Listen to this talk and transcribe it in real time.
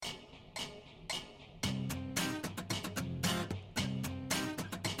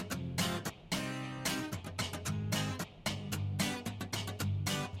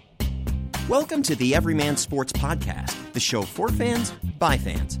Welcome to the Everyman Sports Podcast, the show for fans, by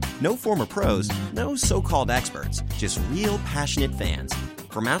fans. No former pros, no so-called experts, just real passionate fans.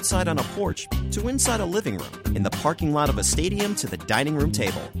 From outside on a porch to inside a living room, in the parking lot of a stadium to the dining room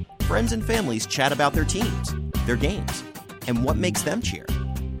table, friends and families chat about their teams, their games, and what makes them cheer.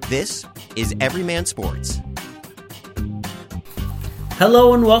 This is Everyman Sports.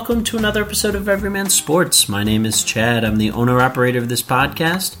 Hello and welcome to another episode of Everyman Sports. My name is Chad. I'm the owner-operator of this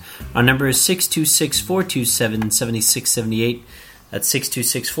podcast. Our number is 626-427-7678. That's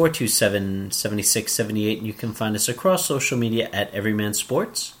 626-427-7678, and you can find us across social media at Everyman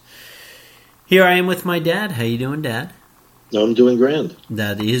Sports. Here I am with my dad. How you doing, Dad? I'm doing grand.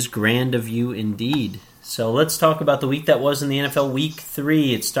 That is grand of you indeed. So let's talk about the week that was in the NFL, Week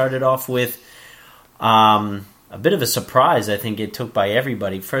 3. It started off with a bit of a surprise, I think it took by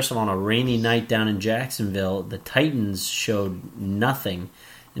everybody. First of all, on a rainy night down in Jacksonville, the Titans showed nothing.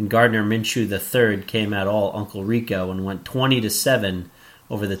 And Gardner Minshew III came out all Uncle Rico and went 20-7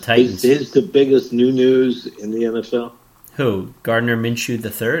 over the Titans. Is the biggest new news in the NFL? Who? Gardner Minshew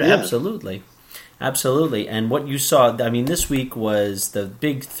III? Yeah. Absolutely. Absolutely. And what you saw, I mean, this week was the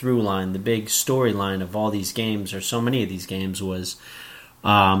big through line, the big storyline of all these games, or so many of these games, was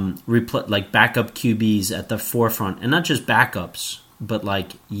like backup QBs at the forefront. And not just backups, but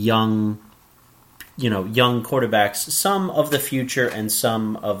like young quarterbacks, some of the future and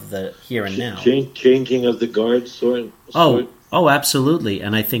some of the here and now. Changing of the guard sort. Oh, absolutely.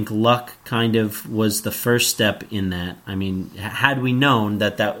 And I think luck kind of was the first step in that. I mean, had we known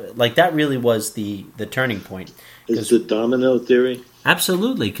that really was the turning point. Is the domino theory?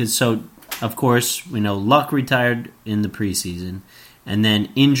 Absolutely. Because of course, we know Luck retired in the preseason, and then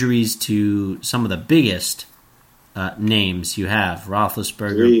injuries to some of the biggest names you have: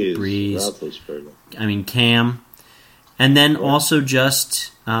 Roethlisberger, Breeze, I mean Cam, and then also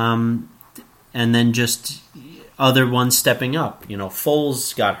just other ones stepping up. You know,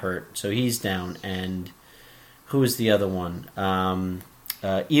 Foles got hurt, so he's down, and who was the other one?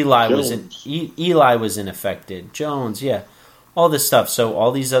 Eli was unaffected. Jones, yeah, all this stuff. So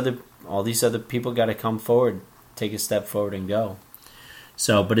all these other people got to come forward, take a step forward, and go.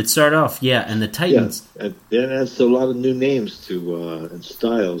 So, but it started off, and the Titans. Yeah, and that's a lot of new names and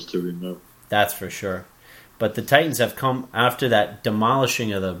styles to remember. That's for sure. But the Titans have come after that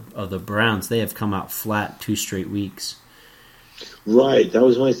demolishing of the Browns. They have come out flat 2 straight weeks. Right, that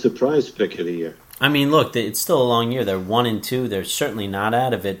was my surprise pick of the year. I mean, look, it's still a long year. They're 1-2. They're certainly not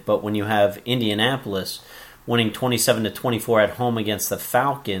out of it. But when you have Indianapolis winning 27-24 at home against the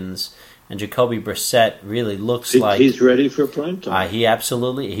Falcons. And Jacoby Brissett really looks like he's ready for prime time. He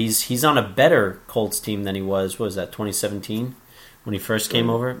absolutely he's on a better Colts team than he was. What was that, 2017 when he first came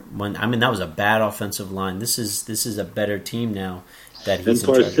over? That was a bad offensive line. This is a better team now that he's.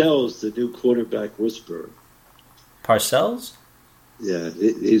 And Parcells, the new quarterback whisperer. Parcells? Yeah,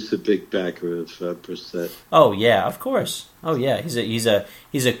 he's the big backer of Brissett. Oh yeah, of course. Oh yeah, he's a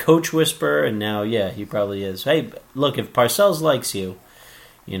coach whisperer, and now he probably is. Hey, look, if Parcells likes you,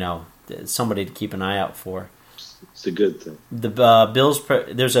 somebody to keep an eye out for. It's a good thing. The Bills,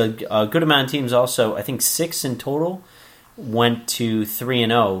 there's a good amount of teams also, I think 6 in total, went to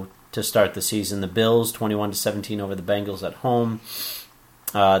 3-0 to start the season. The Bills, 21-17 over the Bengals at home.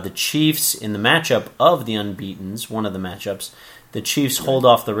 The Chiefs, in the matchup of the unbeatens, one of the matchups, the Chiefs hold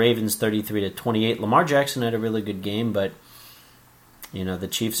off the Ravens 33-28. Lamar Jackson had a really good game, but the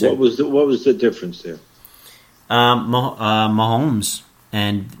Chiefs. What was the difference there? Mahomes.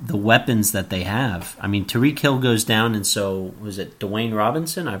 And the weapons that they have. I mean, Tyreek Hill goes down, and so was it Dwayne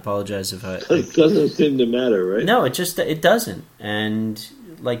Robinson? I apologize if it doesn't seem to matter, right? No, it doesn't. And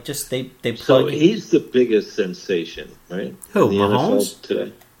they plug. So he's the biggest sensation, right? Who? In the Mahomes NFL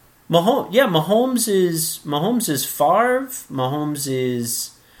today. Mahomes is Favre. Mahomes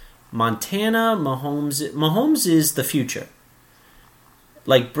is Montana. Mahomes is the future.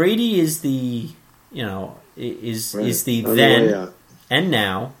 Like Brady is the is the then. And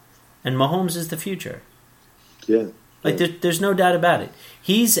now, and Mahomes is the future. Yeah. There's no doubt about it.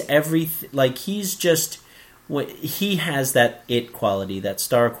 He's everything. He has that it quality, that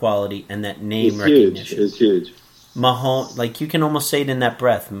star quality, and that name recognition. It's huge. Mahomes, you can almost say it in that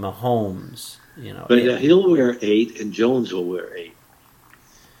breath, Mahomes. But he'll wear 8, and Jones will wear 8.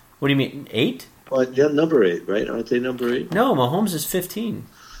 What do you mean, 8? Well, number 8, right? Aren't they number 8? No, Mahomes is 15.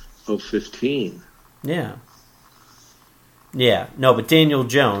 Oh, 15. Yeah. Yeah, no, but Daniel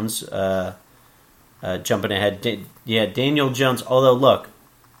Jones, jumping ahead, Daniel Jones, although look,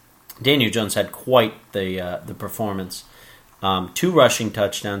 Daniel Jones had quite the performance. 2 rushing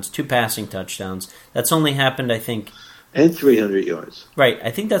touchdowns, 2 passing touchdowns. That's only happened, I think, And 300 yards. Right.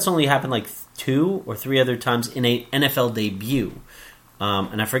 I think that's only happened like 2 or 3 other times in a NFL debut.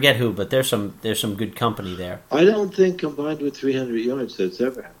 And I forget who, but there's some good company there. I don't think combined with 300 yards that's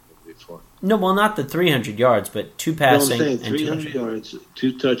ever happened before. No, well, not the 300 yards, but 2 passing. No, I'm saying and 300 yards,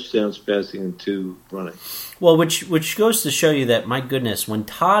 2 touchdowns passing, and 2 running. Well, which goes to show you that, my goodness, when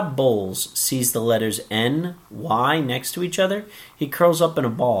Todd Bowles sees the letters N, Y next to each other, he curls up in a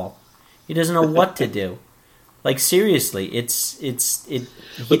ball. He doesn't know what to do. Like, seriously, But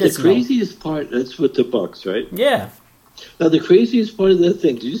the craziest part, that's with the Bucs, right? Yeah. Now, the craziest part of that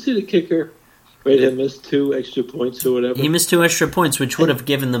thing, did you see the kicker? Right, he missed 2 extra points or whatever. He missed 2 extra points, which would have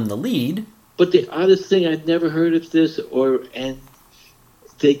given them the lead. But the oddest thing, I'd never heard of this, and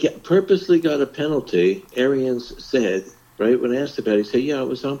they purposely got a penalty. Arians said, right, when asked about it, he said, yeah, it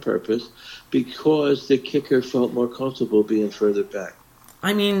was on purpose, because the kicker felt more comfortable being further back.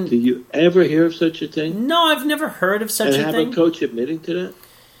 I mean... Do you ever hear of such a thing? No, I've never heard of such a thing. And have a coach admitting to that?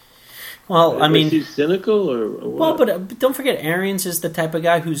 Well, I mean... Is he cynical or what? Well, but don't forget, Arians is the type of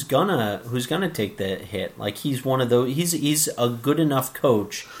guy who's gonna take the hit. Like, he's one of those... He's a good enough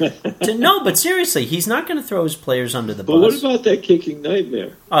coach to... No, but seriously, he's not going to throw his players under the bus. But what about that kicking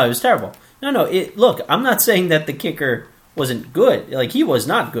nightmare? Oh, it was terrible. No, look, I'm not saying that the kicker wasn't good. Like, he was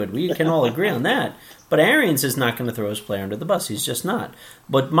not good. We can all agree on that. But Arians is not going to throw his player under the bus. He's just not.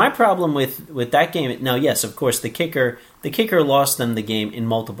 But my problem with that game... Now, yes, of course, the kicker lost them the game in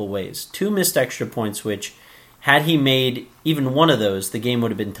multiple ways. 2 missed extra points, which, had he made even one of those, the game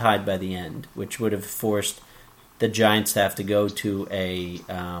would have been tied by the end, which would have forced the Giants to have to go to a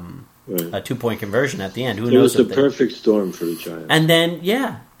 2-point conversion at the end. Who knows? It was the perfect storm for the Giants. And then,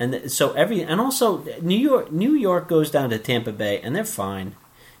 yeah. And also, New York goes down to Tampa Bay, and they're fine.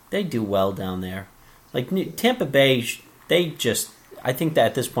 They do well down there. Like, Tampa Bay, I think that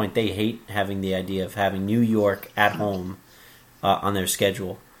at this point they hate having the idea of having New York at home on their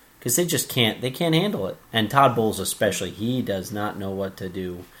schedule, because they just can't handle it. And Todd Bowles especially, he does not know what to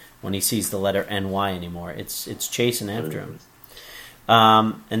do when he sees the letter NY anymore. It's chasing after him.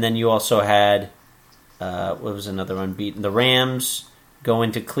 And then you also had what was another unbeaten? The Rams go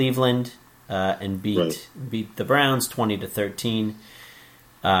into Cleveland and beat the Browns 20-13.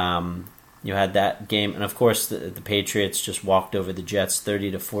 You had that game, and of course the Patriots just walked over the Jets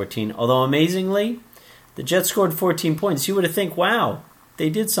 30-14. Although amazingly, the Jets scored 14 points. You would have think, wow, they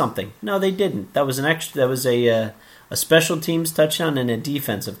did something. No, they didn't. That was a special teams touchdown and a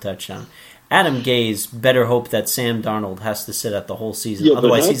defensive touchdown. Adam Gase better hope that Sam Darnold has to sit out the whole season.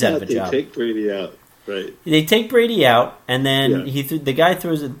 Otherwise, he's out of a job. They take Brady out, right? They take Brady out, and then the guy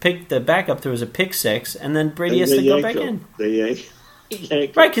throws a pick. The backup throws a pick 6, and then Brady has to go back in. They yank.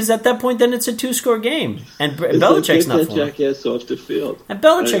 Right, because at that point, then it's a 2-score game, and Belichick's not playing. That jackass off the field. And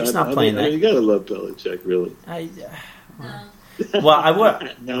Belichick's not playing that. You gotta love Belichick, really. I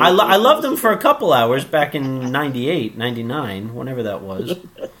loved him for a couple hours back in 98, 99, whenever that was.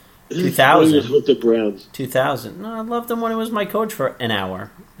 2000. He was with the Browns. 2000. No, I loved him when he was my coach for an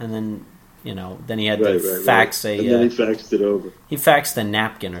hour, and then then he had to fax a. And then he faxed it over. He faxed a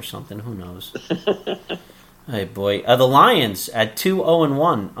napkin or something. Who knows? Hey boy, the Lions at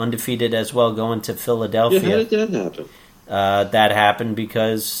 2-0-1, undefeated as well, going to Philadelphia. Yeah, how did that happen? That happened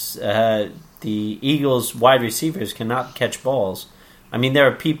because the Eagles' wide receivers cannot catch balls. I mean, there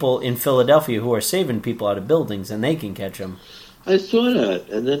are people in Philadelphia who are saving people out of buildings, and they can catch them. I saw that,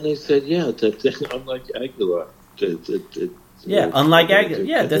 and then they said, unlike Aguilar. Unlike Aguilar.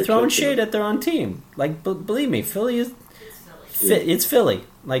 Yeah, they're throwing shade at their own team. Like, believe me, Philly is... It's Philly.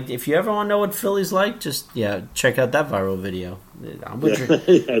 Like, if you ever want to know what Philly's like, just check out that viral video. I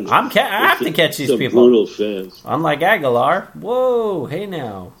have to catch these people. Brutal fans. Unlike Aguilar, whoa, hey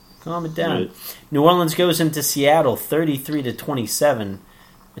now, calm it down. Right. New Orleans goes into Seattle 33-27.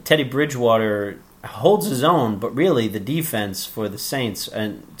 Teddy Bridgewater holds his own, but really the defense for the Saints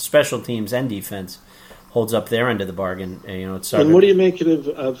and special teams and defense holds up their end of the bargain. And what do you make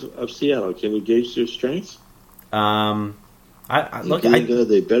of Seattle? Can you gauge their strengths? Are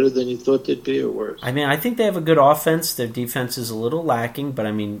they better than you thought they'd be, or worse? I mean, I think they have a good offense. Their defense is a little lacking, but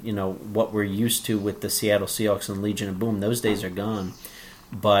I mean, what we're used to with the Seattle Seahawks and Legion of Boom, those days are gone.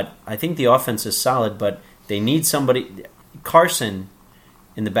 But I think the offense is solid, but they need somebody. Carson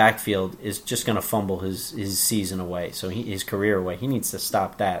in the backfield is just going to fumble his season away, so his career away. He needs to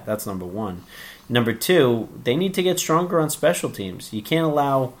stop that. That's number one. Number two, they need to get stronger on special teams. You can't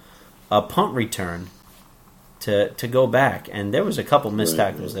allow a punt return to go back, and there was a couple missed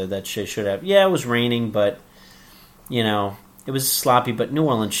tackles there that should have. Yeah, it was raining, but it was sloppy. But New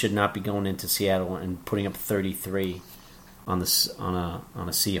Orleans should not be going into Seattle and putting up 33 on a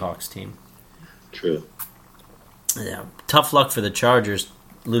Seahawks team. True. Yeah, tough luck for the Chargers,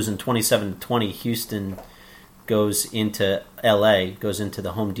 losing 27-20. Houston goes into L.A., goes into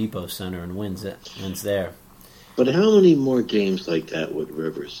the Home Depot Center and wins there. But how many more games like that with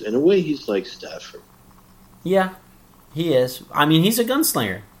Rivers? In a way, he's like Stafford. Yeah, he is. I mean, he's a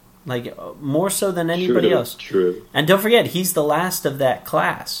gunslinger, like more so than anybody else. True. And don't forget, he's the last of that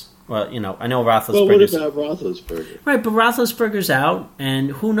class. Well, I know Roethlisberger. Well, what about Roethlisberger? Right, but Roethlisberger's out,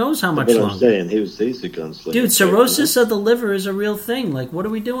 and who knows how much longer. I'm saying, he's a gunslinger. Dude, cirrhosis of the liver is a real thing. Like, what are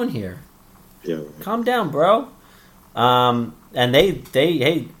we doing here? Yeah. Right. Calm down, bro. And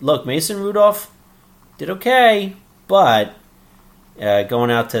hey, look, Mason Rudolph did okay, but going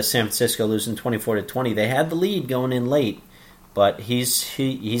out to San Francisco, losing 24-20, they had the lead going in late, but he's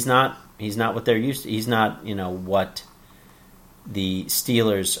not what they're used to. He's not what the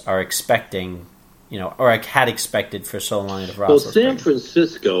Steelers are expecting, or had expected for so long of Roethlisberger. Well, San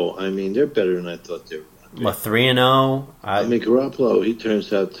Francisco, I mean, they're better than I thought they were. 3-0. I mean, Garoppolo, he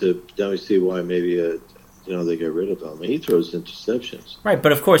turns out to. Now we see why maybe they get rid of him. I mean, he throws interceptions. Right,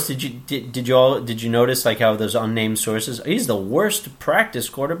 but of course, did you notice like how those unnamed sources? He's the worst practice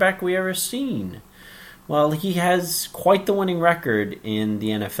quarterback we ever seen. Well, he has quite the winning record in the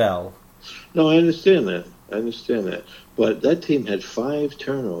NFL. No, I understand that. But that team had 5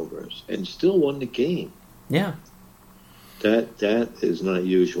 turnovers and still won the game. Yeah. That is not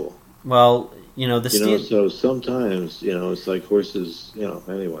usual. Well, the so sometimes, it's like horses,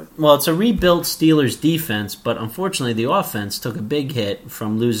 anyway. Well, it's a rebuilt Steelers defense, but unfortunately the offense took a big hit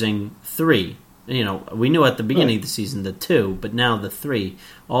from losing 3. We knew at the beginning of the season the 2, but now the 3.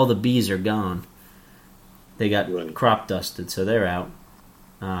 All the Bs are gone. They got crop dusted, so they're out.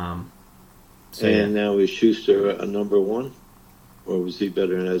 Now is Schuster a number 1, or was he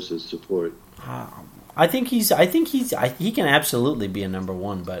better as a support? I think he can absolutely be a number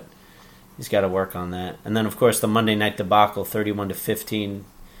 1, but he's got to work on that. And then, of course, the Monday night debacle, 31-15.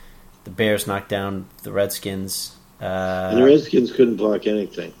 The Bears knocked down the Redskins. And the Redskins couldn't block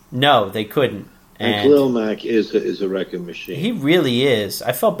anything. No, they couldn't. And Khalil Mack is a wrecking machine. He really is.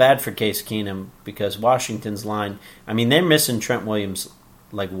 I felt bad for Case Keenum because Washington's line. I mean, they're missing Trent Williams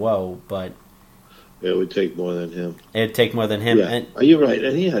like whoa, but it would take more than him. It'd take more than him. Yeah, and, you're right.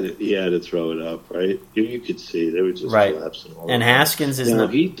 And he had to throw it up, right? You could see they were just collapsing. And Haskins is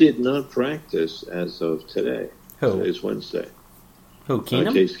not. He did not practice as of today. Who? Today's Wednesday. Who?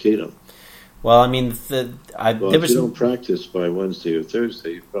 Keenum? Case Keenum. Well, I mean, if you don't practice by Wednesday or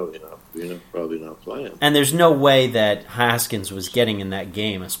Thursday, you're probably not playing. And there's no way that Haskins was getting in that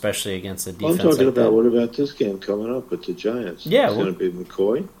game, especially against the defense. I'm talking about what about this game coming up with the Giants? Yeah, it's going to be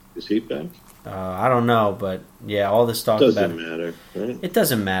McCoy. Is he back? I don't know, but yeah, all this talk doesn't matter, right? It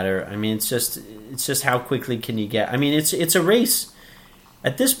doesn't matter. I mean, it's just how quickly can you get? I mean, it's a race.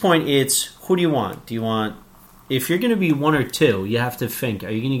 At this point, it's who do you want? Do you want? If you're going to be 1 or 2, you have to think: are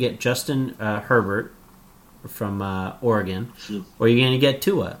you going to get Justin Herbert from Oregon, or are you going to get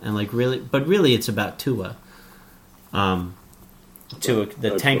Tua? And really, it's about Tua.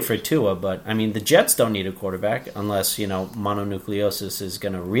 The tank for Tua, but I mean the Jets don't need a quarterback unless mononucleosis is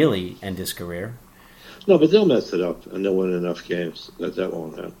going to really end his career. No, but they'll mess it up and they'll win enough games that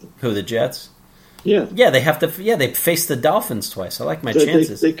won't happen. Who, the Jets? Yeah, they have to. Yeah, they faced the Dolphins twice. I like my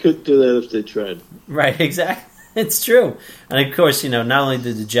chances. They could do that if they tried. Right, exactly. It's true, and of course, not only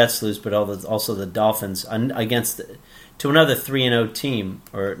did the Jets lose, but also the Dolphins against to another 3-0 team,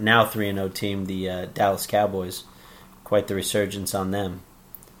 or now 3-0 team, the Dallas Cowboys. Quite the resurgence on them.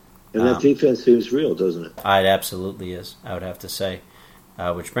 And that defense seems real, doesn't it? It absolutely is, I would have to say.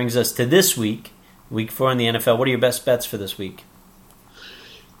 Which brings us to this week, week 4 in the NFL. What are your best bets for this week?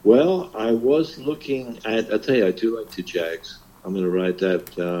 Well, I was looking at, I'll tell you, I do like the Jags. I'm going to ride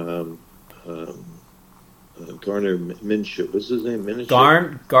that Gardner Minshew. What's his name?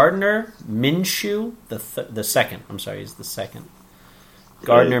 Gardner Minshew, the second. I'm sorry, he's the second.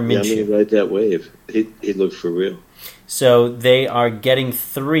 Gardner Minshew. I'm going to ride that wave. He looked for real. So they are getting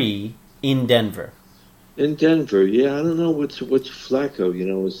 3 in Denver. In Denver, yeah. I don't know what's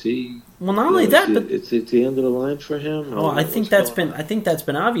Flacco. Is he? Well, not only that, but it's at the end of the line for him. Well, I think that's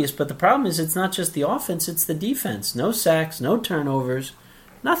been obvious. But the problem is, it's not just the offense; it's the defense. No sacks, no turnovers,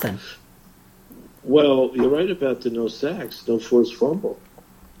 nothing. Well, you're right about the no sacks, no forced fumble,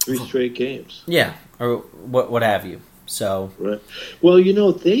 3 straight games. Yeah, or what have you. So right. Well,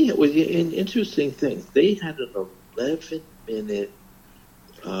 they was an interesting thing. They had an 11-minute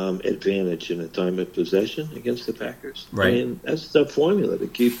advantage in the time of possession against the Packers. Right. I mean, that's the formula to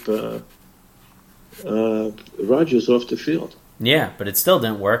keep Rodgers off the field. Yeah, but it still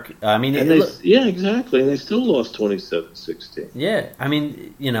didn't work. I mean, yeah, exactly. And they still lost 27-16. Yeah, I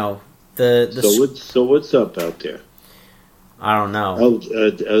mean, So what's up out there? I don't know.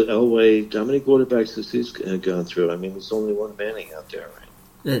 Elway, how many quarterbacks has he gone through? I mean, there's only one Manning out there,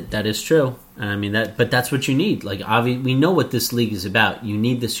 right? That is true. I mean but that's what you need. Like, we know what this league is about. You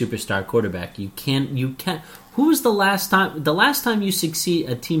need the superstar quarterback. You can't. Who was the last time? The last time a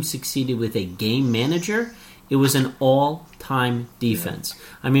team succeeded with a game manager, it was an all-time defense. Yeah.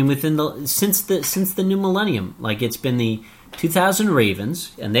 I mean, since the new millennium, like, it's been the 2000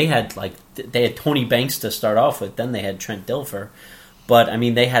 Ravens, and they had Tony Banks to start off with. Then they had Trent Dilfer, but I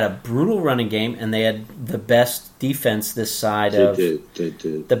mean, they had a brutal running game, and they had the best defense this side of. They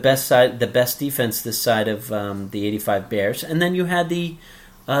did. The best defense this side of the '85 Bears, and then you had the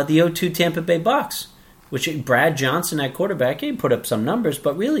 '02 Tampa Bay Bucks, which Brad Johnson at quarterback, he put up some numbers,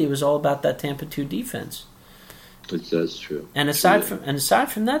 but really it was all about that Tampa 2 defense. That's true. And aside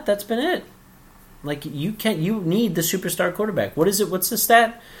from that, that's been it. Like, you need the superstar quarterback. What is it? What's the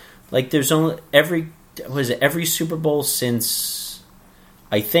stat? Like, there's only every Super Bowl since,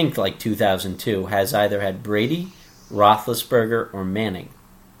 I think, like 2002 has either had Brady, Roethlisberger, or Manning.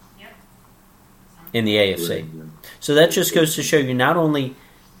 Yep. In the AFC. So that just goes to show you not only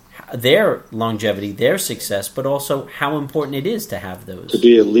their longevity, their success, but also how important it is to have those. To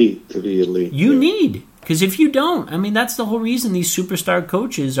be elite. You need. Because if you don't, I mean, that's the whole reason these superstar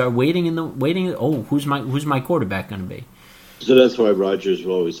coaches are waiting. Oh, who's my quarterback going to be? So that's why Rodgers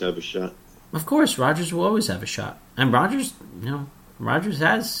will always have a shot. Of course, Rodgers will always have a shot, and Rodgers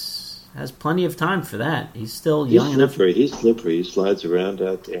has plenty of time for that. He's still young enough. He's slippery. He slides around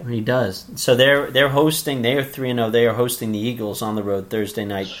out there. He does. So they're hosting. They are 3-0. They are hosting the Eagles on the road Thursday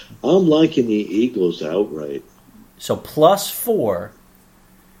night. I'm liking the Eagles outright. So +4.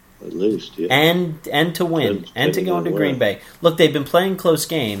 At least, yeah. And to win. And to go into Green Bay. Look, they've been playing close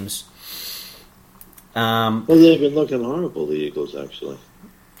games. Well, they've been looking horrible, the Eagles, actually.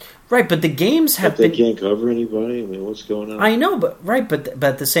 Right, but the games have been... They can't cover anybody? I mean, what's going on? I know, but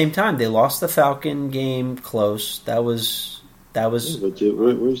at the same time, they lost the Falcon game close. That was... Yeah, but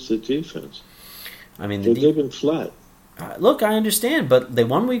where's the defense? I mean... They've been flat. Look, I understand, but they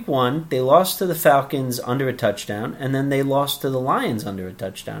won week 1. They lost to the Falcons under a touchdown, and then they lost to the Lions under a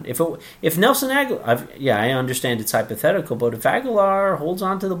touchdown. If Nelson Aguilar, I understand it's hypothetical, but if Aguilar holds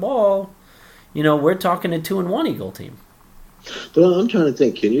on to the ball, we're talking a 2-1 Eagle team. But I'm trying to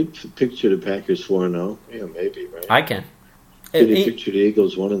think. Can you picture the Packers 4-0? Yeah, maybe, right? I can. Can you picture the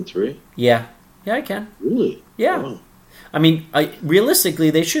Eagles 1-3? Yeah, I can. Really? Yeah. Wow. I mean,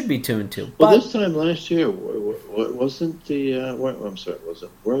 realistically, they should be 2-2. Well, this time last year, wasn't the? I'm sorry,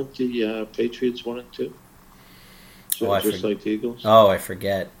 weren't the Patriots 1-2? Just like the Eagles. Oh, I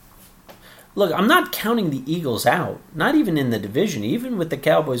forget. Look, I'm not counting the Eagles out. Not even in the division. Even with the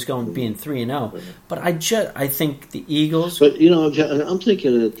Cowboys being 3-0. But I think the Eagles. But I'm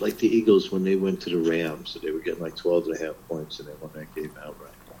thinking of like the Eagles when they went to the Rams, so they were getting like 12.5 points, and they won that game outright.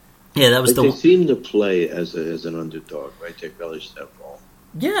 Yeah, that was They seem to play as an underdog, right? They relish that role.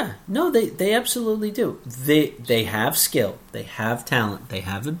 Yeah, no, they absolutely do. They have skill, they have talent, they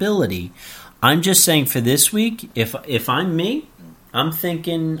have ability. I'm just saying for this week, if I'm me, I'm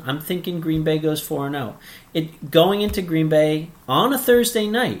thinking Green Bay goes 4-0. Going into Green Bay on a Thursday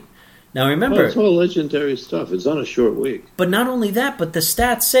night. Now remember, it's all legendary stuff. It's on a short week. But not only that, but the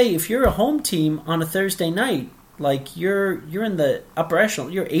stats say if you're a home team on a Thursday night, like you're in the upper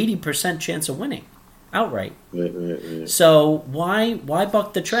echelon, you're 80% chance of winning outright. Right. So why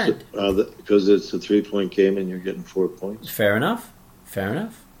buck the trend? Because it's a 3-point game and you're getting 4 points. Fair enough.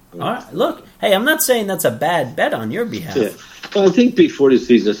 All right. Look, hey, I'm not saying that's a bad bet on your behalf. Yeah. Well, I think before the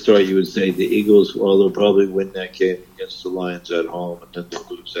season started, you would say the Eagles, they'll probably win that game against the Lions at home, and then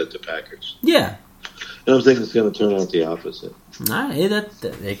they'll lose at the Packers. Yeah. And I'm thinking it's going to turn out the opposite.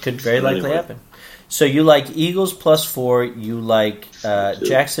 It could very likely happen. So you like Eagles +4. You like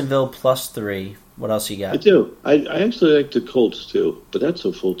Jacksonville +3. What else you got? I do. I actually like the Colts too, but that's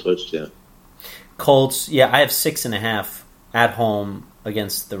a full touchdown. Colts, yeah, I have 6.5 at home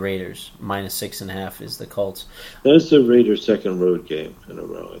against the Raiders. -6.5 is the Colts. That's the Raiders' second road game in a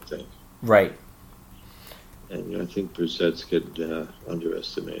row, I think. Right. And I think Brissett's getting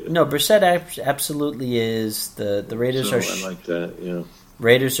underestimated. No, Brissett absolutely is. The Raiders so are. I like that. Yeah.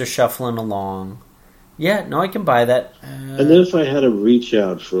 Raiders are shuffling along. Yeah, no, I can buy that. And then if I had to reach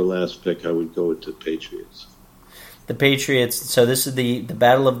out for a last pick, I would go with the Patriots. The Patriots. So this is the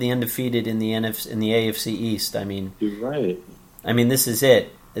battle of the undefeated in the AFC East. I mean, you're right. I mean, this is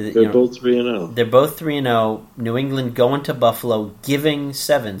it. They're both 3-0. They're both 3-0. New England going to Buffalo, giving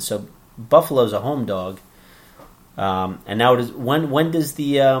 7. So Buffalo's a home dog. And now it is, when does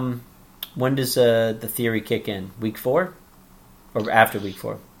the theory kick in? Week 4 or after week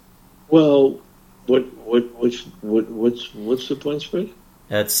 4? Well, what's the point spread?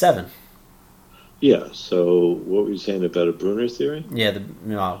 It's 7. Yeah. So what were you saying about a Bruner theory? Yeah,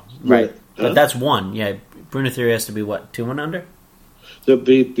 right. Yeah. But that's 1. Yeah, Bruner theory has to be what, 2 and under? So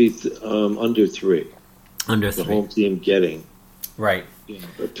be under 3. Under The 3. home team getting. Right. Yeah,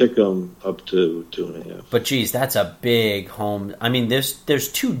 but pick them up to 2.5. But geez, that's a big home. I mean, there's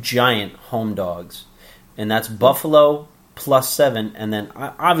 2 giant home dogs, and that's Buffalo +7, and then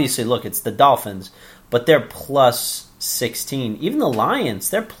obviously look, it's the Dolphins, but they're +16. Even the Lions,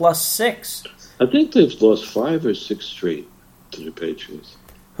 they're +6. I think they've lost 5 or 6 straight to the Patriots.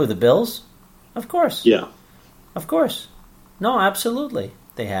 Who, the Bills? Of course. Yeah. Of course. No, absolutely,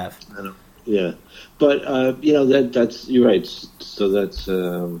 they have. I know. Yeah, but that's you're right. So that's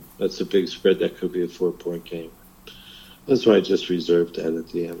a big spread. That could be a 4-point game. That's why I just reserved that at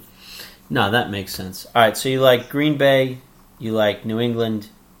the end. No, that makes sense. All right, so you like Green Bay, you like New England,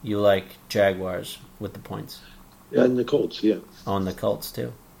 you like Jaguars with the points. Yeah, and the Colts. Yeah, on the Colts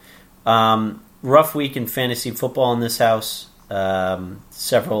too. Rough week in fantasy football in this house.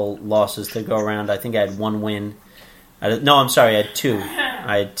 Several losses to go around. I think I had 1 win. No, I'm sorry, I had 2.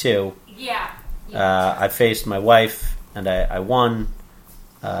 I had 2. Yeah. I faced my wife, and I won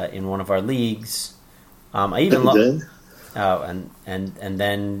in one of our leagues. I even and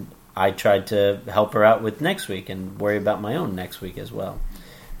then I tried to help her out with next week and worry about my own next week as well,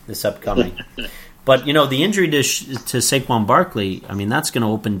 this upcoming. But the injury to Saquon Barkley, I mean, that's going to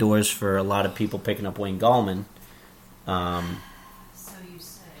open doors for a lot of people picking up Wayne Gallman. So you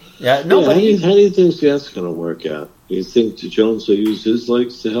say. Yeah, no. How do you think that's going to work out? Do you think Jones will use his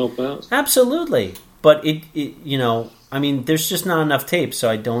legs to help out? Absolutely, but I mean, there's just not enough tape, so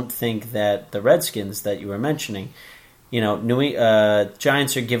I don't think that the Redskins that you were mentioning,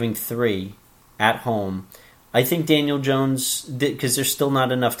 Giants are giving 3 at home. I think Daniel Jones, because there's still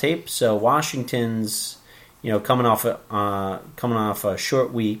not enough tape, so Washington's, coming off a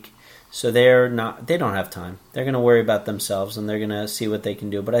short week, so they don't have time. They're going to worry about themselves and they're going to see what they can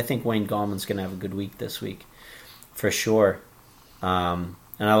do. But I think Wayne Gallman's going to have a good week this week, for sure. And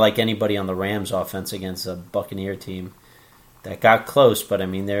I like anybody on the Rams offense against a Buccaneer team that got close, but I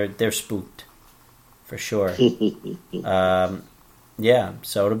mean they're spooked for sure. Yeah,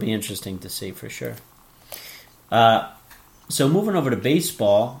 so it'll be interesting to see for sure. So moving over to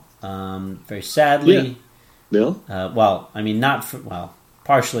baseball, very sadly, Yeah. I mean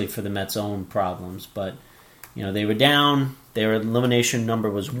partially for the Mets' own problems, but they were down. Their elimination number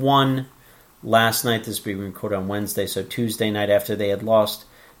was 1 last night. This is being recorded on Wednesday, so Tuesday night after they had lost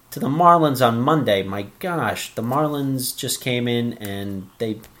to the Marlins on Monday. My gosh, the Marlins just came in and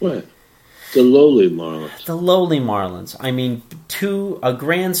they... What? The lowly Marlins. The lowly Marlins. I mean, a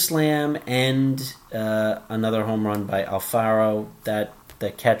grand slam and another home run by Alfaro,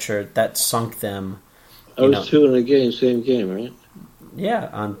 the catcher, that sunk them. I was 2 in a game, same game, right? Yeah,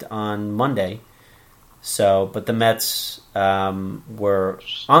 on Monday. So, but the Mets were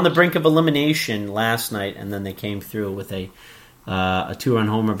on the brink of elimination last night, and then they came through with a 2-run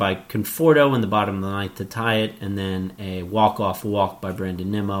homer by Conforto in the bottom of the ninth to tie it, and then a walk-off walk by Brandon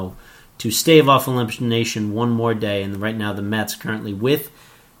Nimmo to stave off elimination one more day. And right now the Mets currently with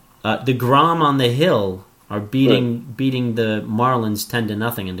DeGrom on the hill are beating the Marlins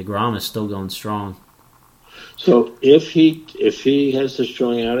 10-0, and DeGrom is still going strong. So if he has a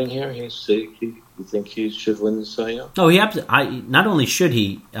strong outing here, you think he should win the Cy Young? Oh, not only should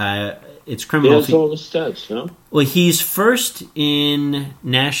he, it's criminal. He has all the stats, no? Well, he's first in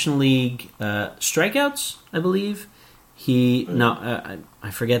National League strikeouts, I believe.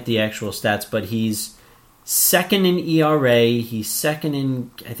 I forget the actual stats, but he's second in ERA. He's second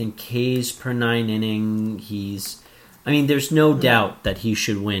in, I think, Ks per 9 inning. There's no doubt that he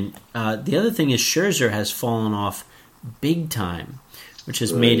should win. The other thing is Scherzer has fallen off big time, which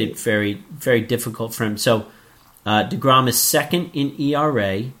has made it very, very difficult for him. So DeGrom is second in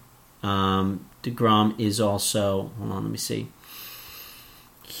ERA. DeGrom is also, hold on, let me see.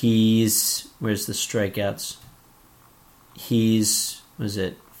 Where's the strikeouts? He's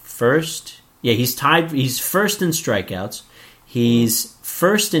first? Yeah, he's tied. He's first in strikeouts. He's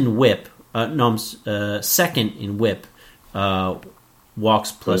first in WHIP. Second in WHIP.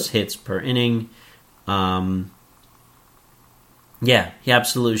 Walks plus hits per inning. Yeah, he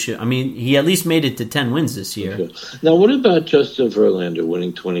absolutely should. I mean, he at least made it to 10 wins this year. Okay. Now, what about Justin Verlander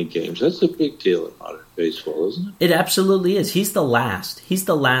winning 20 games? That's a big deal in modern baseball, isn't it? It absolutely is. He's the last. He's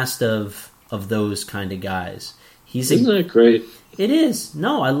the last of those kind of guys. Isn't that great? It is.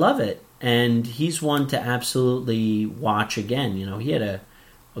 No, I love it. And he's one to absolutely watch again. He had a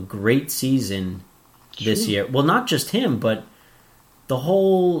great season this year. Well, not just him, but the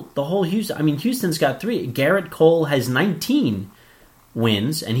whole Houston. I mean, Houston's got 3. Garrett Cole has 19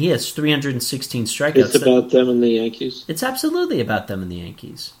 wins, and he has 316 strikeouts. It's about them and the Yankees. It's absolutely about them and the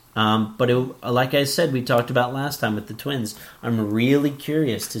Yankees. But like I said, we talked about last time with the Twins. I'm really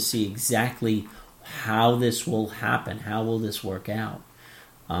curious to see exactly how this will happen. How will this work out?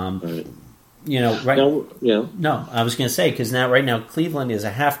 Right. Right now, yeah. No, I was going to say, because right now Cleveland is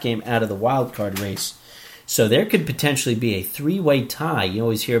a half game out of the wild card race. So there could potentially be a 3-way tie. You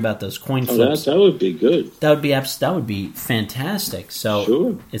always hear about those coin flips. That would be good. That would be fantastic. So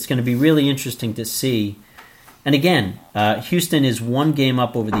sure. It's going to be really interesting to see. And again, Houston is 1 game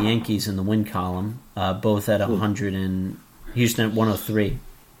up over the Yankees in the win column, both at 100 and Houston at 103.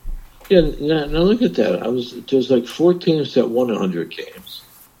 Yeah, now look at that. There's like 4 teams that won 100 games,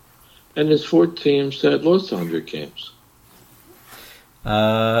 and there's 4 teams that lost 100 games.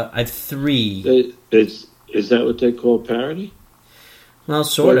 I have 3. Is that what they call parity? Well,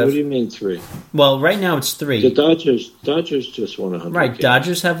 sort of. What do you mean 3? Well, right now it's 3. The Dodgers just won 100 Right, games.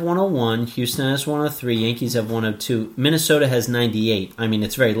 Dodgers have 101, Houston has 103, Yankees have 102, Minnesota has 98. I mean,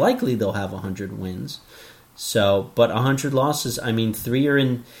 it's very likely they'll have 100 wins. So, but 100 losses, I mean, 3 are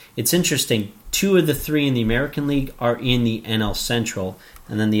in... It's interesting. 2 of the 3 in the American League are in the NL Central,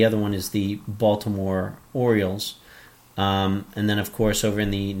 and then the other one is the Baltimore Orioles. And then, of course, over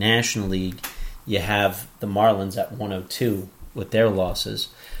in the National League, you have the Marlins at 102 with their losses.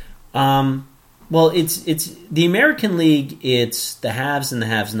 Well, it's the American League. It's the haves and the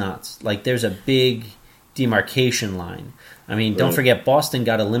have-nots. Like, there's a big demarcation line. I mean, don't forget, Boston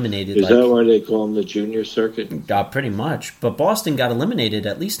got eliminated. Is that why they call them the junior circuit? Pretty much. But Boston got eliminated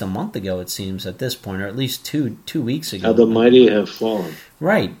at least a month ago, it seems, at this point, or at least two weeks ago. How the mighty have fallen.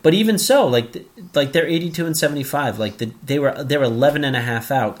 Right, but even so, like they're 82 and 75. Like they were 11 and a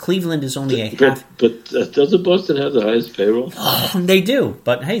half out. Cleveland is only a half. But doesn't Boston have the highest payroll? They do,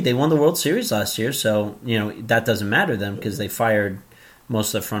 but hey, they won the World Series last year, so that doesn't matter to them because they fired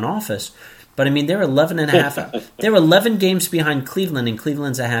most of the front office. But I mean, they're 11 and a half out. They're 11 games behind Cleveland, and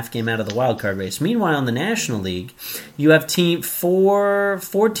Cleveland's a half game out of the wild card race. Meanwhile, in the National League, you have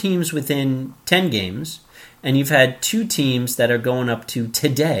four teams within 10 games. And you've had 2 teams that are going up to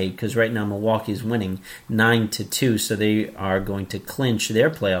today, because right now Milwaukee's winning 9-2, so they are going to clinch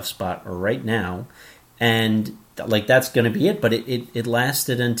their playoff spot right now. And that's going to be it. But it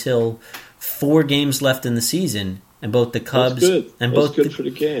lasted until 4 games left in the season, and both the Cubs and That's good for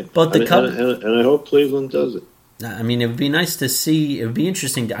the game. Both the Cubs and I hope Cleveland does it. I mean, it would be nice to see. It would be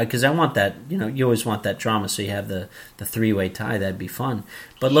interesting because I want that. You always want that drama. So you have the 3-way tie. That'd be fun.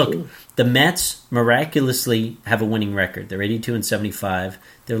 But look, the Mets miraculously have a winning record. They're 82 and 75.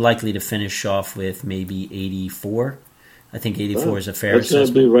 They're likely to finish off with maybe 84. I think 84 is a fair assessment.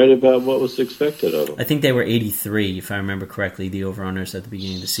 That's going to be right about what was expected of them. I think they were 83, if I remember correctly, the over-unders at the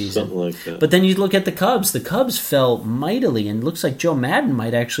beginning of the season. Something like that. But then you look at the Cubs. The Cubs fell mightily, and it looks like Joe Madden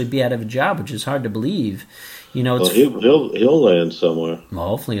might actually be out of a job, which is hard to believe. He'll land somewhere. Well,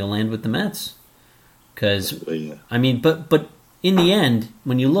 hopefully he'll land with the Mets. Because, I mean, but in the end,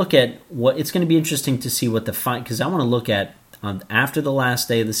 when you look at what, it's going to be interesting to see what because I want to look at, after the last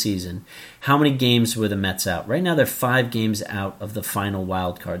day of the season, how many games were the Mets out? Right now they're 5 games out of the final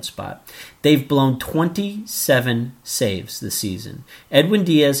wild card spot. They've blown 27 saves this season. Edwin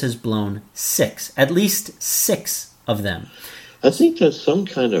Diaz has blown 6, at least 6 of them. I think that's some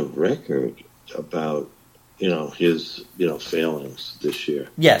kind of record about his failings this year.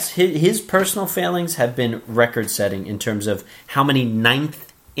 Yes, his personal failings have been record-setting in terms of how many ninth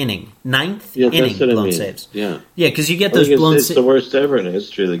inning blown saves. Yeah, because you get those blown saves. It's the worst ever in the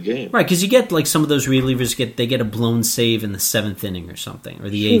history of the game. Right, because you get some of those relievers get a blown save in the 7th inning or something, or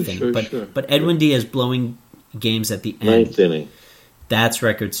the 8th inning. But Edwin Diaz blowing games at the end. 9th inning. That's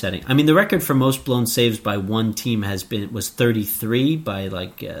record setting. I mean, the record for most blown saves by one team was 33 by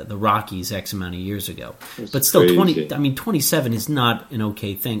the Rockies X amount of years ago. That's but still, crazy. 27 is not an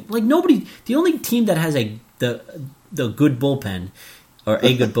okay thing. The only team that has the good bullpen or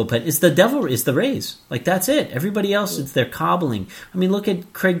a good bullpen is the Rays. That's it. Everybody else, they're cobbling. I mean, look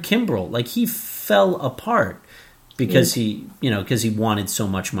at Craig Kimbrell. He fell apart because he wanted so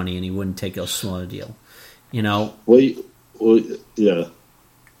much money and he wouldn't take a smaller deal. Well, yeah.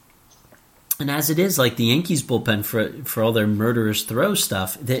 And as it is, the Yankees bullpen for all their murderous throw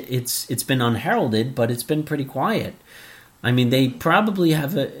stuff, it's been unheralded, but it's been pretty quiet. I mean, they probably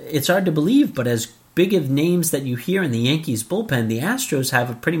have it's hard to believe, but as big of names that you hear in the Yankees bullpen, the Astros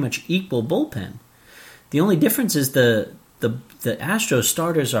have a pretty much equal bullpen. The only difference is the Astros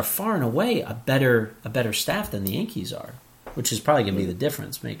starters are far and away a better staff than the Yankees are, which is probably going to be the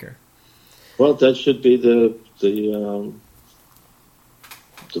difference maker. Well, that should be the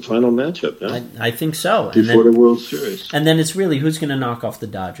the final matchup, no? I think so. Before the World Series. And then it's really who's going to knock off the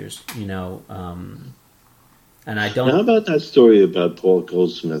Dodgers, and I don't. Now, how about that story about Paul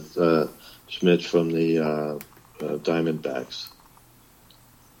Goldschmidt Schmidt from the Diamondbacks?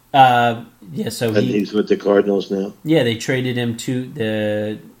 So he's with the Cardinals now. Yeah, they traded him to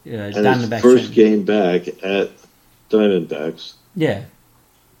the and Diamondbacks. His first game back at Diamondbacks. Yeah,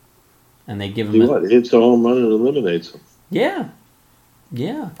 and they give him he hits a home run and eliminates him. Yeah.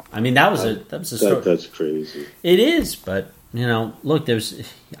 I mean, that was a story. That's crazy. It is, but look,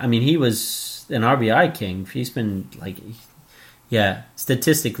 he was an RBI king. He's been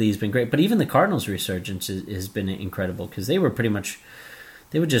statistically he's been great. But even the Cardinals' resurgence has been incredible because they were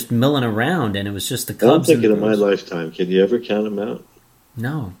just milling around, and it was just the Cubs. I'm thinking of my lifetime. Can you ever count them out?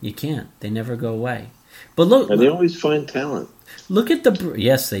 No, you can't. They never go away. But look, and they always find talent. Look at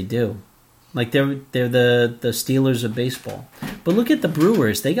yes, they do. Like they're the Steelers of baseball. But look at the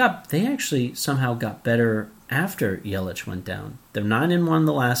Brewers. They actually somehow got better after Yelich went down. They're 9-1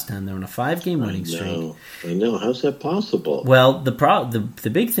 the last 10. They're on a 5-game winning streak. I know. How's that possible? Well, the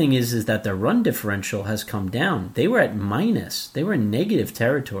big thing is that their run differential has come down. They were at minus. They were in negative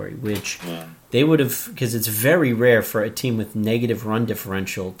territory, which they would have, because it's very rare for a team with negative run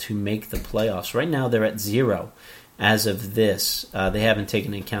differential to make the playoffs. Right now, they're at 0. As of this, they haven't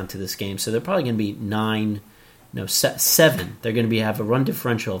taken into account to this game, so they're probably going to be 7. They're going to have a run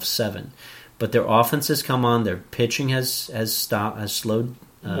differential of 7, but their offense has come on. Their pitching has slowed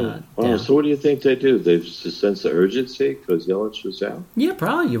down. So what do you think they do? They just sense the urgency because Yelich was out. Yeah,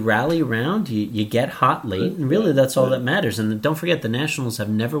 probably. You rally around, you get hot late, and really that's all that matters. And don't forget, the Nationals have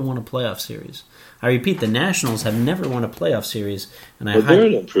never won a playoff series. I repeat, the Nationals have never won a playoff series, and they're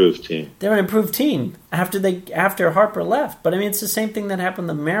an improved team. They're an improved team after Harper left. But I mean, it's the same thing that happened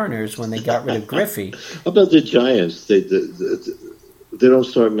to the Mariners when they got rid of Griffey. How about the Giants? They don't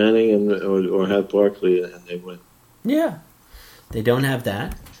start Manning or have Barkley, and they win. Yeah, they don't have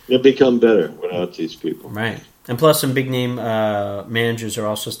that. They become better without these people, right? And plus, some big name managers are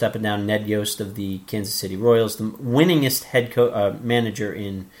also stepping down. Ned Yost of the Kansas City Royals, the winningest head manager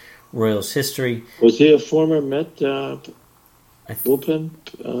in Royals history. Was he a former Met bullpen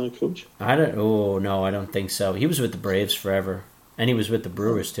coach? I don't think so. He was with the Braves forever, and he was with the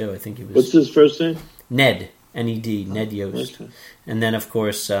Brewers too. I think he was. What's his first name? Ned. N-E-D. Ned Yost. Okay. And then, of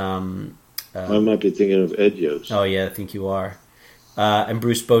course, I might be thinking of Ed Yost. Oh yeah, I think you are. And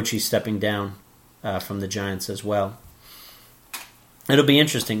Bruce Bochy stepping down from the Giants as well. It'll be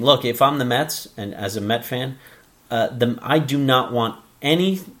interesting. Look, if I'm the Mets, and as a Met fan, I do not want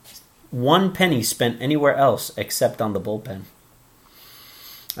any one penny spent anywhere else except on the bullpen.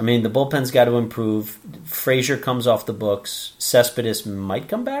 I mean, the bullpen's got to improve. Frazier comes off the books. Cespedes might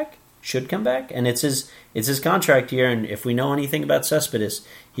come back, should come back, and it's his contract year. And if we know anything about Cespedes,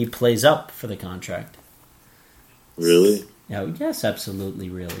 he plays up for the contract. Really? Yes, absolutely,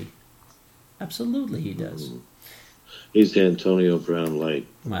 really. Absolutely, he does. He's the Antonio Brown light.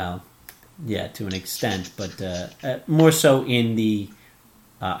 Well, yeah, to an extent, but more so in the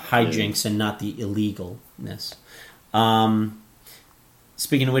hijinks and not the illegalness.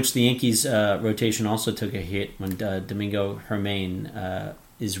 Speaking of which, the Yankees' rotation also took a hit when Domingo Germán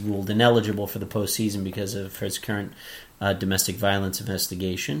is ruled ineligible for the postseason because of his current domestic violence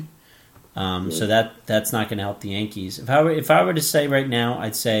investigation. So that's not going to help the Yankees. If I were to say right now,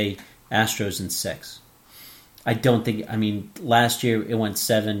 I'd say Astros in 6. I don't think. I mean, last year it went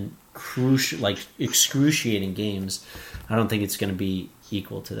 7 excruciating games. I don't think it's going to be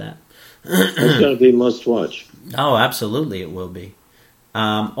equal to that. It's going to be must watch. Oh, absolutely, it will be.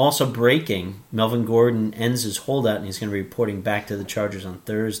 Also breaking, Melvin Gordon ends his holdout and he's going to be reporting back to the Chargers on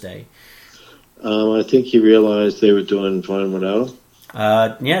Thursday. I think he realized they were doing fine without him.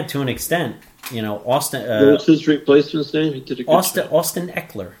 Yeah, to an extent. Austin. What's his replacement's name? He did a good job. Austin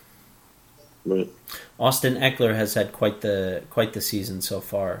Eckler. Right. Austin Eckler has had quite the season so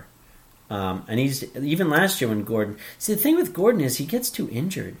far, and he's even last year when Gordon. See, the thing with Gordon is he gets too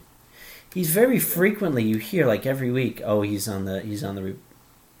injured. He's very frequently you hear like every week. Oh, he's on the.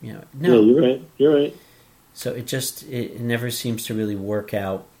 No, yeah, you're right. So it never seems to really work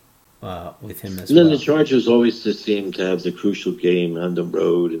out with him as and then well. the Chargers always just seem to have the crucial game on the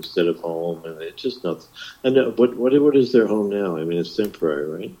road instead of home, and it's just not. And what is their home now? I mean, it's temporary,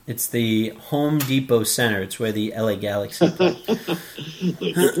 right? It's the Home Depot Center. It's where the LA Galaxy play. Like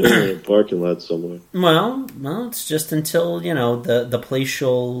they're playing in a parking lot somewhere. Well, it's just until the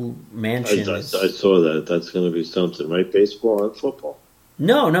palatial mansion. I saw that. That's going to be something, right? Baseball and football.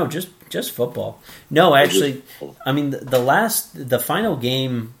 No, just football. No, actually, I mean the final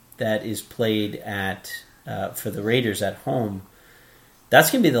game that is played at for the Raiders at home That's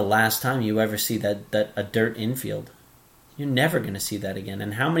going to be the last time you ever see that a dirt infield. You're never going to see that again.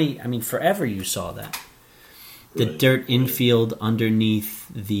 And how many? I mean, forever you saw that. The dirt infield underneath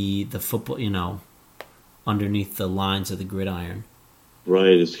the football, underneath the lines of the gridiron.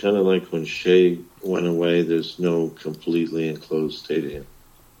 Right. It's kind of like when Shea went away, there's no completely enclosed stadium.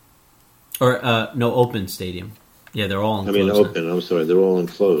 Or no open stadium. Yeah, they're all enclosed. Open. I'm sorry. They're all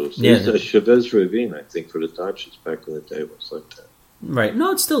enclosed. Yeah, There's Chavez Ravine, I think, for the Dodgers back in the day was like that. Right.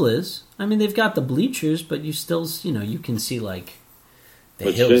 No, it still is. I mean, they've got the bleachers, but you still, you can see, like,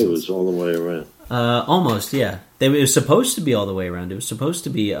 the hills. But Shea was all the way around. Almost, yeah. It was supposed to be all the way around. It was supposed to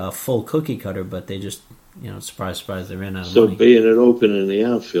be a full cookie cutter, but they just, surprise, surprise, they ran out of money. So being it open in the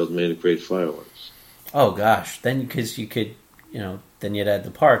outfield made it great fireworks. Oh, gosh. Then, because you could, then you'd have the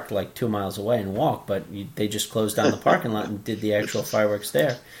park like 2 miles away and walk, but they just closed down the parking lot and did the actual fireworks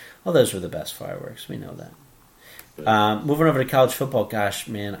there. Well, those were the best fireworks. We know that. Moving over to college football, gosh,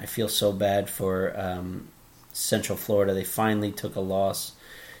 man, I feel so bad for Central Florida. They finally took a loss,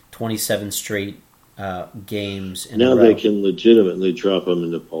 27 straight games in a row. Now they can legitimately drop them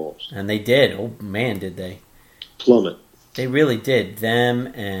in the polls. And they did. Oh, man, did they. Plummet. They really did. Them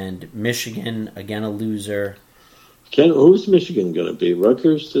and Michigan, again a loser. Who's Michigan going to be?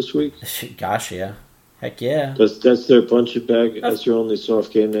 Rutgers this week? Gosh, yeah. Heck yeah. That's their punching bag. That's their only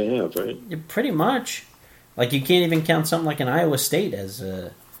soft game they have, right? Yeah, pretty much. Like, you can't even count something like an Iowa State as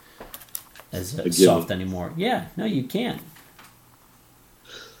soft anymore. Yeah, no, you can't.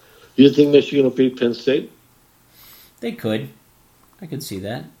 You think Michigan will beat Penn State? They could. I could see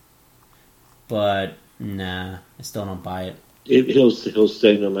that. But, nah, I still don't buy it. He'll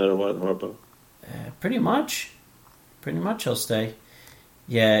stay no matter what, Harbaugh? Pretty much. Pretty much he'll stay.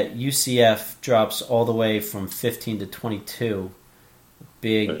 Yeah, UCF drops all the way from 15 to 22.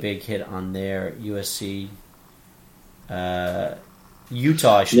 Big hit on there. USC.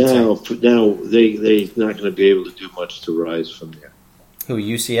 Utah, I should say. Now, they're not going to be able to do much to rise from there. Who,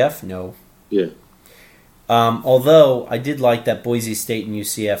 UCF? No. Yeah. Although, I did like that Boise State and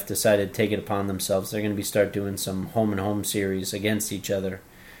UCF decided to take it upon themselves. They're going to start doing some home-and-home series against each other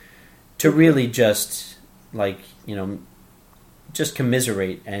to really just, just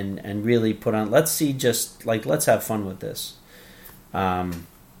commiserate and really put on, let's have fun with this. And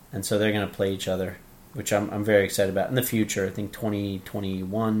so they're going to play each other, which I'm very excited about in the future. I think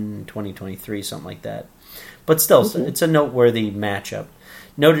 2021, 2023, something like that. But still, It's a noteworthy matchup.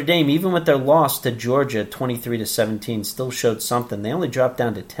 Notre Dame, even with their loss to Georgia 23-17, still showed something. They only dropped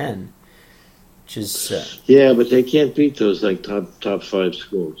down to 10, which is yeah, but they can't beat those top 5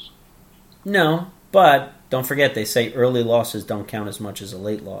 schools. No, but don't forget they say early losses don't count as much as a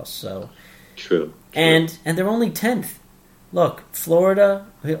late loss. So true. And they're only 10th. Look, Florida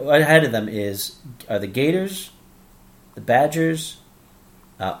ahead of them are the Gators, the Badgers,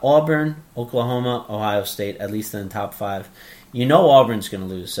 Auburn, Oklahoma, Ohio State, at least in the top 5. You know Auburn's going to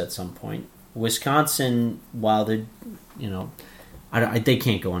lose at some point. Wisconsin, while they're, they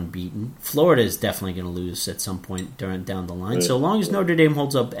can't go unbeaten. Florida is definitely going to lose at some point down the line. Right. So long as Notre Dame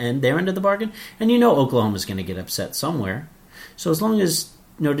holds up and their end of the bargain, and Oklahoma's going to get upset somewhere. So as long as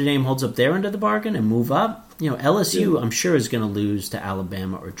Notre Dame holds up their end of the bargain and move up, LSU, I'm sure, is going to lose to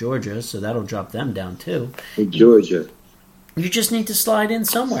Alabama or Georgia, so that'll drop them down too. Georgia. You just need to slide in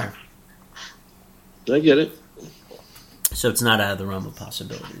somewhere. I get it. So it's not out of the realm of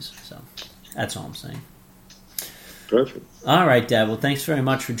possibilities. So that's all I'm saying. Perfect. All right, Dad. Well, thanks very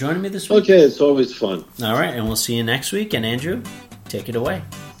much for joining me this week. Okay, it's always fun. All right, and we'll see you next week. And Andrew, take it away.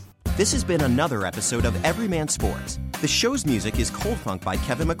 This has been another episode of Everyman Sports. The show's music is Cold Funk by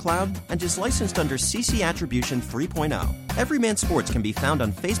Kevin MacLeod and is licensed under CC Attribution 3.0. Everyman Sports can be found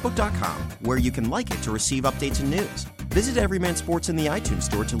on Facebook.com, where you can like it to receive updates and news. Visit Everyman Sports in the iTunes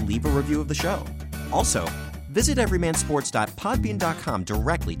Store to leave a review of the show. Also, visit everymansports.podbean.com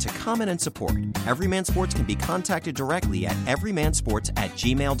directly to comment and support. Everyman Sports can be contacted directly at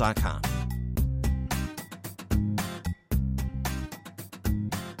everymansports@gmail.com.